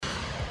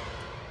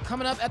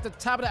Coming up at the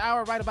top of the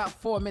hour, right about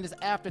 4 minutes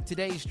after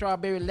today's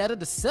Strawberry Letter.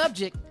 The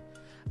subject,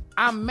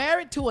 I'm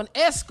married to an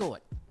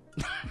escort.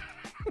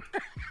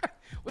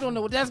 We don't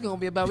know what that's going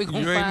to be about. We're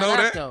going to find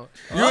out, though.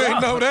 You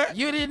ain't know that?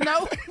 You didn't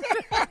know?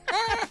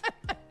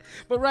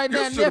 But right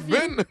now,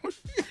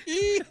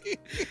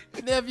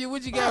 nephew,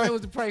 what you got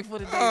to pray for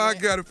today? Oh, I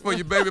got it for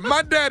you, baby.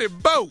 My daddy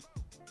boat.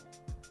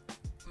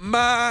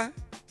 My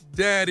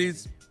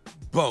daddy's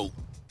boat.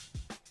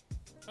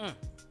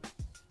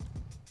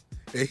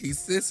 And he's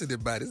sensitive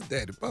about his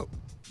daddy boat.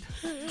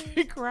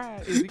 He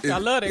cried. I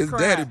love that his cry.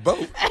 Daddy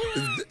boat.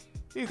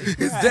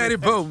 His daddy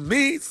boat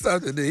means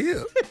something to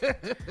him.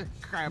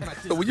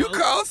 So when you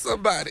call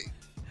somebody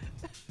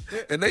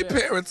and their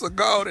parents are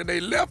gone and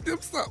they left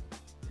him something.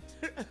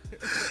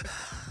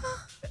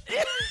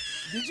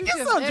 Did you It's just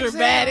so exhale?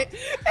 dramatic.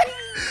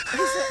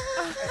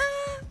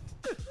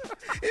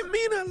 It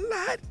mean a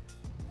lot.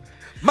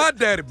 My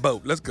daddy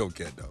boat. Let's go,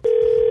 cat dog.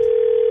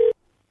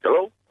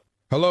 Hello?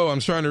 Hello, I'm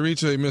trying to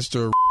reach a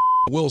Mr.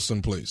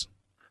 Wilson, please.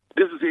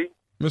 This is he.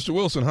 Mr.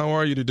 Wilson, how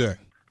are you today?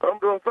 I'm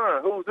doing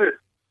fine. Who's this?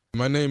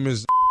 My name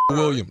is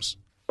Williams.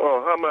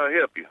 Oh, how may I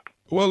help you?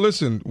 Well,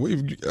 listen,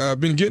 we've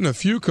been getting a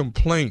few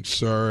complaints,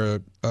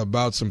 sir,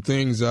 about some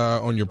things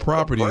on your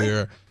property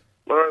there.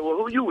 All right, well,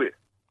 who you with?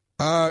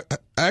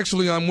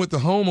 Actually, I'm with the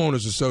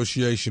Homeowners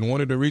Association.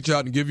 Wanted to reach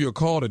out and give you a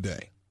call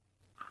today.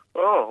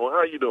 Oh, well,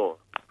 how you doing?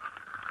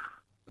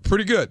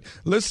 Pretty good.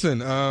 Listen,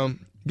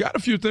 got a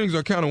few things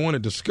I kind of want to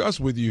discuss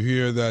with you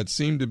here that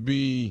seem to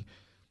be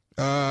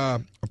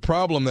a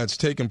problem that's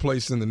taking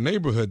place in the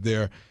neighborhood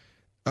there.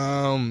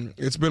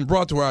 It's been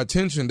brought to our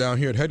attention down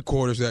here at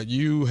headquarters that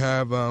you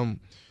have a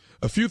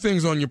few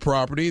things on your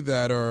property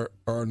that are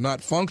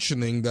not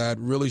functioning that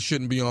really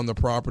shouldn't be on the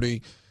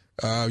property.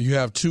 You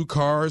have 2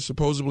 cars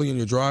supposedly in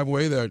your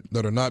driveway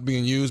that are not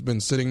being used,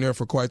 been sitting there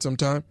for quite some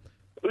time.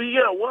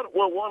 Yeah, one of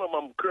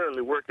them I'm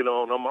currently working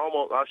on.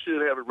 I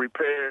should have it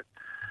repaired.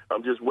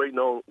 I'm just waiting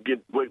to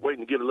get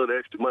a little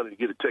extra money to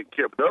get it taken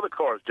care of. But the other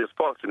car is just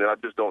functioning. I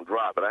just don't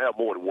drive it. I have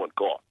more than one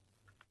car.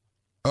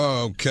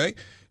 Okay.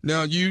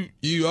 Now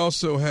you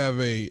also have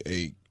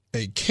a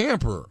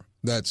camper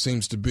that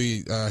seems to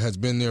be has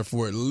been there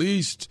for at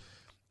least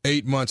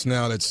 8 months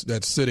now.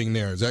 That's sitting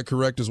there. Is that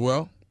correct as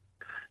well?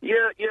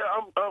 Yeah.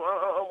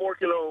 I'm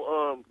working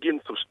on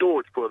getting some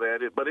storage for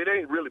that, but it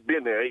ain't really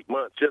been there 8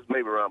 months. Just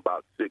maybe around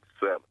about 6,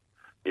 7.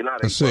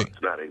 Not 8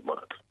 months. Not 8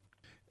 months.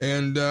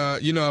 And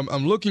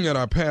I'm looking at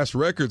our past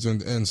records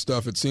and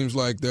stuff. It seems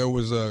like there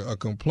was a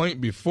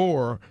complaint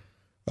before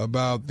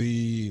about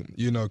the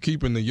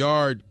keeping the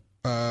yard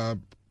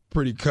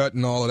pretty cut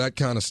and all of that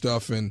kind of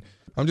stuff. And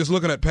I'm just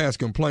looking at past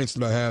complaints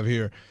that I have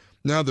here.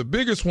 Now, the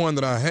biggest one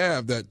that I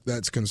have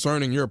that's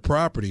concerning your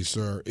property,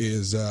 sir,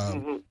 is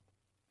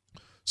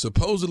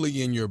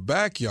supposedly in your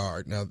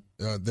backyard. Now,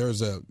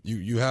 there's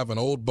you have an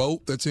old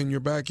boat that's in your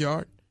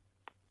backyard?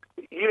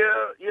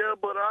 Yeah,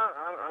 but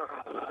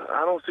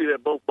I don't see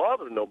that boat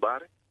bothering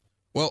nobody.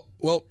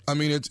 Well, I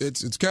mean,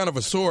 it's kind of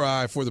a sore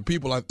eye for the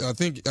people. I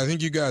think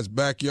you guys'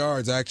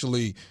 backyards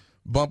actually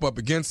bump up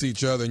against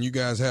each other, and you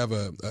guys have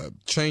a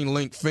chain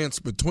link fence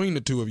between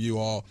the two of you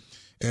all.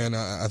 And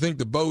I think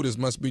the boat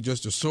must be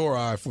just a sore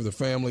eye for the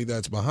family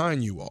that's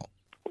behind you all.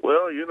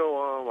 Well,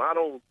 I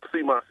don't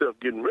see myself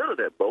getting rid of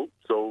that boat,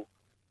 so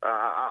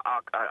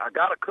I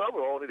got a cover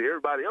on it.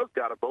 Everybody else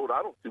got a boat.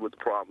 I don't see what the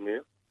problem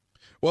is.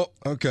 Well,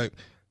 okay.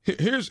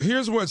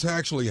 Here's what's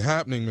actually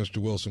happening, Mr.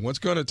 Wilson. What's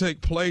going to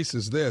take place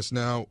is this.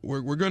 Now,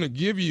 we're going to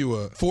give you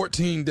a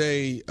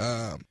 14-day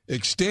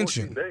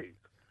extension. 14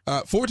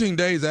 days. 14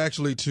 days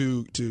actually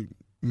to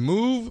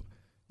move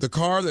the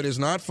car that is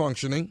not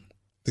functioning,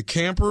 the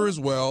camper as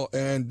well,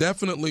 and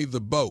definitely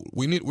the boat.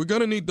 We're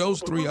going to need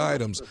those 3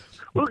 items.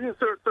 Look here,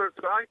 sir,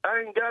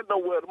 I ain't got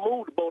nowhere to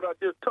move the boat. I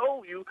just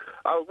told you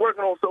I was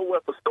working on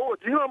somewhere for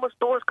storage. You know how much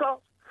storage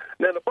costs?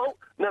 Now the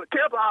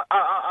camper,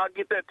 I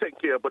get that taken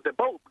care of. But the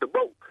boat,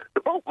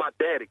 my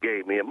daddy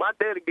gave me, and my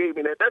daddy gave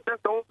me that.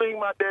 That's the only thing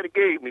my daddy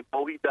gave me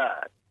before he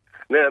died.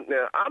 Now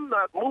I'm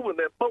not moving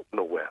that boat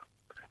nowhere.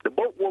 The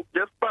boat works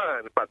just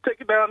fine. If I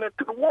take it down there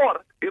to the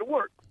water, it'll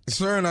work.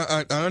 Sir, and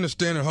I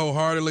understand it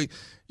wholeheartedly.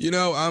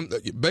 I'm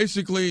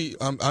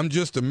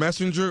just a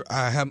messenger.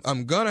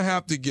 I'm gonna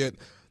have to get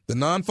the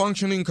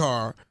non-functioning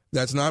car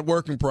that's not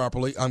working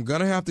properly. I'm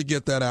gonna have to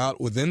get that out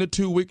within the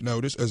 2-week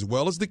notice, as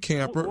well as the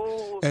camper,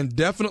 and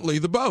definitely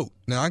the boat.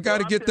 Now I got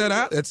to get that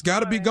out. It's got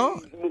to be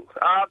gone.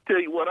 I'll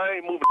tell you what. I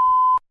ain't moving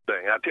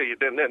thing. I'll tell you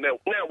now.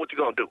 What you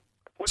gonna do?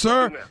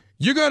 Sir,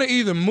 you're going to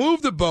either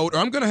move the boat or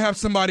I'm going to have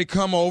somebody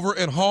come over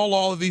and haul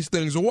all of these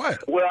things away.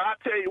 Well, I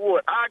tell you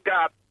what, I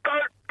got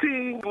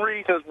 13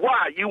 reasons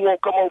why you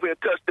won't come over and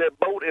touch that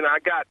boat, and I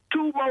got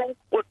 2 more.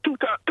 Well, 2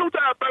 times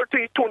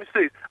 13 is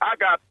 26. I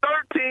got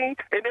 13,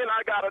 and then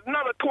I got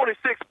another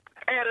 26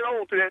 added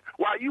on to that.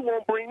 Why you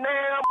won't bring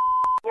damn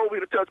over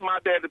here to touch my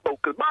daddy's boat?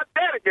 Because my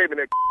daddy gave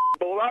me that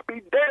boat. I'll be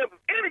damned if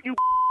any of you.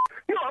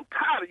 I'm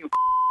tired of you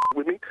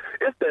with me.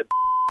 It's that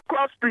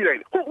across the street,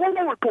 ain't it?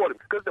 Who reported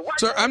me?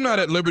 Sir, I'm not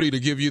at liberty to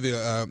give you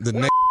the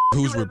name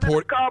who's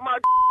reported. Call my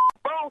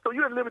phone, so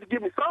you're at liberty to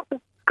give me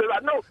something. Because I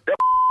know that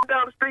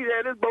he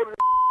had this boat in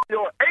 8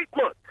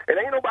 months, and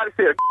ain't nobody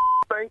said a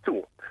thing to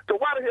him. So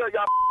why the hell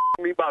y'all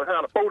me about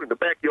having a boat in the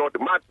backyard that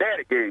my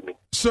daddy gave me?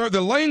 Sir,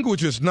 the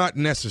language is not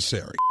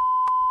necessary.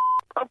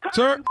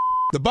 Sir,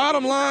 the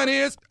bottom line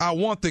is I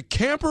want the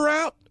camper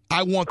out,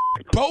 I want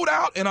the boat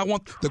out, and I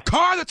want the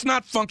car that's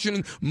not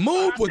functioning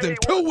moved within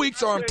 2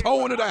 weeks or I'm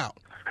towing it out.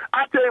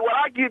 I tell you what,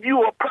 I give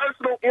you a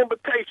personal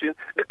invitation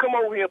to come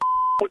over here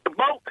with the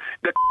boat,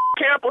 the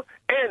camper,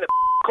 and the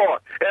car.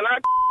 And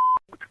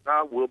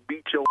I will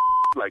beat your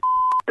like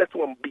that's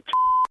what I'm gonna beat you.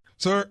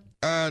 Sir,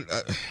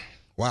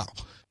 wow.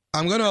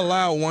 I'm going to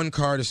allow one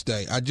car to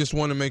stay. I just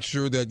want to make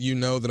sure that you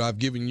know that I've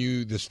given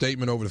you the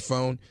statement over the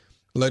phone,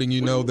 letting you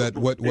know that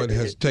what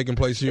has taken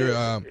place here.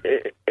 And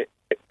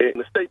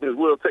the statement is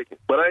well taken,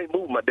 but I ain't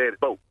moving my daddy's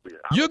boat.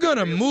 You're going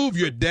to move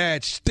your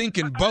dad's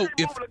stinking boat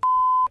if... Bring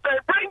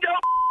your...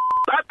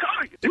 I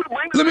told you. You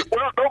bring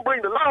well, don't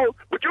bring the load,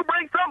 but you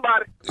bring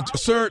somebody.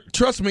 Sir,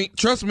 trust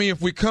me, if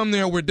we come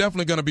there, we're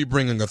definitely going to be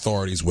bringing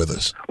authorities with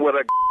us. Well,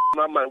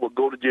 I might well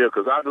go to jail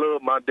because I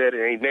love my daddy.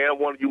 Ain't now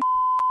one of you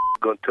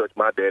gonna touch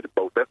my daddy's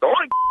boat. That's the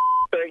only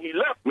thing he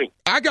left me.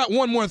 I got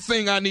one more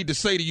thing I need to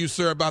say to you,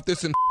 sir, about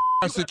this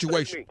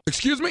situation.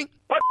 Excuse me?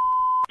 What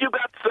you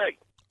got to say?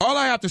 All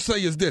I have to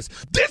say is this.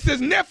 This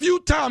is Nephew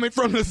Tommy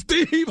from the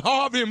Steve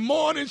Harvey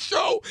Morning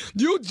Show.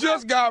 You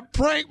just got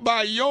pranked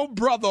by your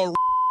brother.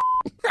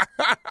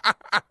 That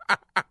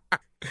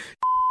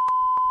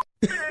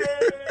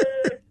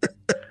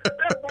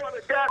boy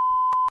that got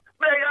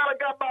man, y'all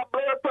got my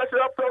blood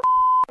pressure up so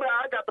man,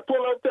 I got to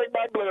pull up and take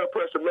my blood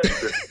pressure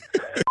medicine.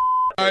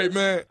 All right,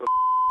 man.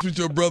 What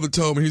your brother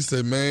told me, he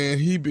said, man,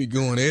 he be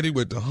going at it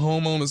with the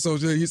homeowner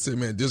association. He said,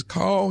 man, just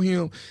call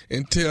him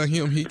and tell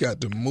him he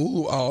got to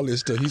move all this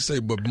stuff. He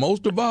said, but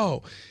most of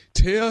all,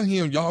 tell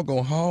him y'all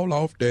gonna haul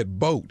off that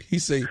boat. He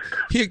said,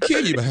 he'll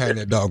kill you behind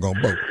that doggone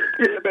boat.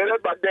 Yeah, man,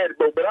 that's my daddy's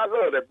boat, but I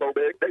love that boat,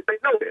 man. They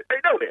know that. They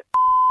know that.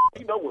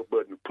 You know what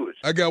button to push.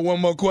 I got one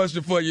more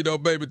question for you, though,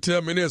 baby.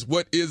 Tell me this.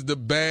 What is the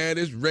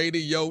baddest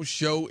radio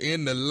show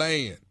in the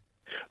land?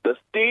 The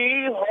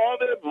Steve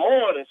Harvey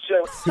Morning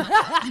Show.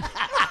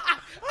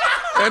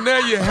 And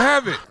there you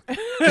have it.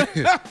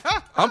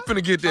 I'm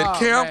finna get that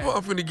camper. Man.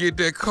 I'm finna get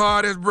that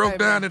car that's broke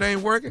down that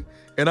ain't working.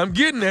 And I'm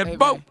getting that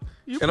boat.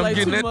 And I'm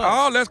getting that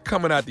all that's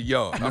coming out the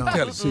yard. I'm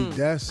telling you. See,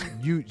 that's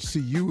you.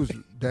 See, you was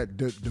that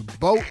the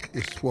boat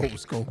is what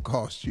was gonna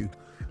cost you.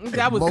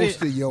 That was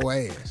most it. of your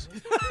ass.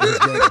 Was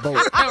that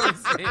boat. That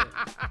was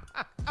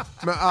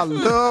it. Man, I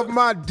love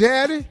my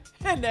daddy.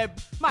 And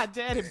that my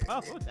daddy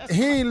boat.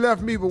 He ain't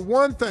left me but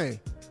one thing.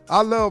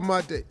 I love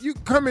my daddy. You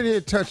come in here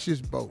and touch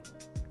this boat,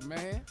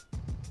 man.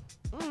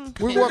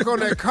 We work on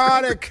that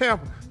car, that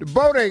camper. The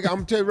boat ain't. I'm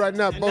gonna tell you right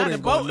now, boat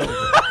ain't going nowhere.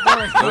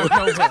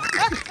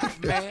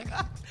 Man.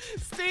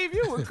 Steve,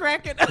 you were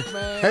cracking up,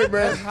 man. Hey,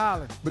 man.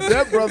 But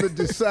that brother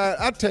decided.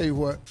 I tell you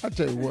what.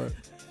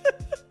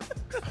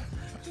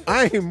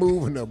 I ain't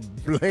moving a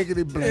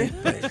blankety blank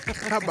thing.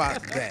 How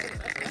about that?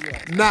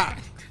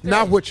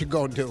 Not what you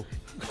gonna do.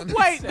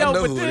 Wait, no,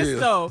 but this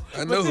though.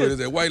 I know who it is.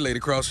 That white lady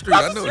across the street.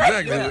 I know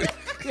exactly who it is.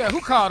 Yeah,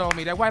 who called on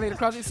me? That white lady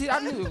across the street. See, I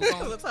knew it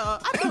was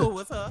on. I knew it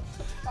was her.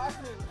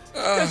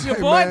 Because your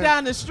boy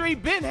down the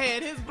street been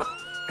had his boat.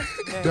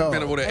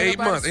 Been over there 8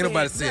 months. Ain't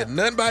nobody said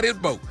nothing about his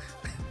boat.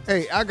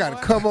 Hey, I got a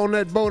cover on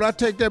that boat. I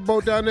take that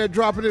boat down there,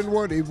 drop it in the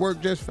water. It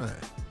worked just fine.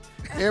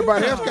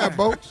 Everybody else got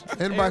boats.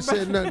 Anybody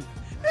said nothing.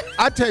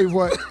 I tell you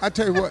what.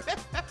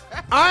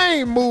 I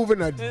ain't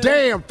moving a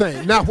damn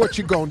thing. Now what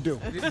you gonna do?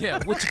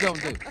 Yeah, what you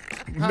gonna do?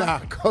 Nah,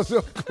 cause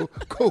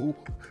cool.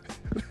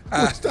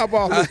 Stop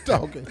all this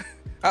talking.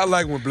 I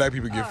like when black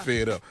people get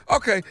fed up.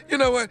 Okay, you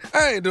know what?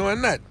 I ain't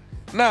doing nothing.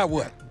 Now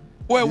what?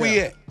 Where we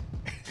at?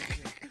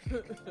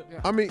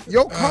 I mean,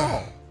 your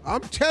call.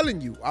 I'm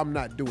telling you, I'm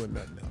not doing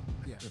nothing else.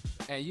 Yeah.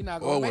 And you're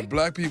not gonna when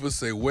black people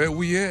say where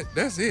we at,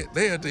 that's it.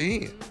 They at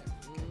the end.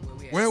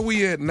 Where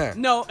we at now?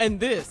 No, and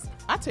this.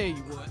 I tell you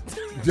what.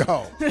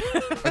 Yo.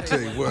 I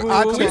tell you what.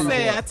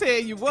 I tell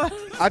you what.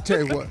 I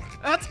tell you what.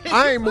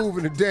 I ain't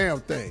moving a damn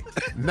thing.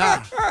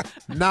 Nah.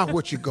 Not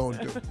what you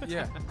gonna do.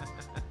 Yeah.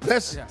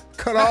 Let's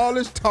cut all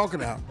this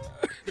talking out.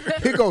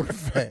 Here go the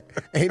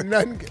fact. Ain't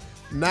nothing.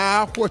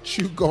 Now what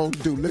you gonna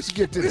do? Let's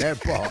get to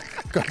that part.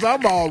 Because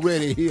I'm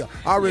already here.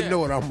 I already know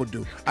what I'm gonna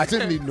do. I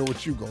just need to know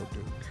what you gonna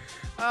do.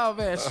 Oh,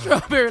 man.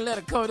 Strawberry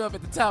Letter coming up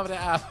at the top of the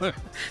hour.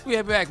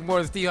 We'll be back with more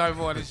of the Steve Harvey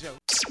Morning Show.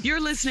 You're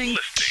listening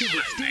to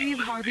the Steve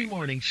Harvey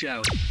Morning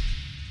Show.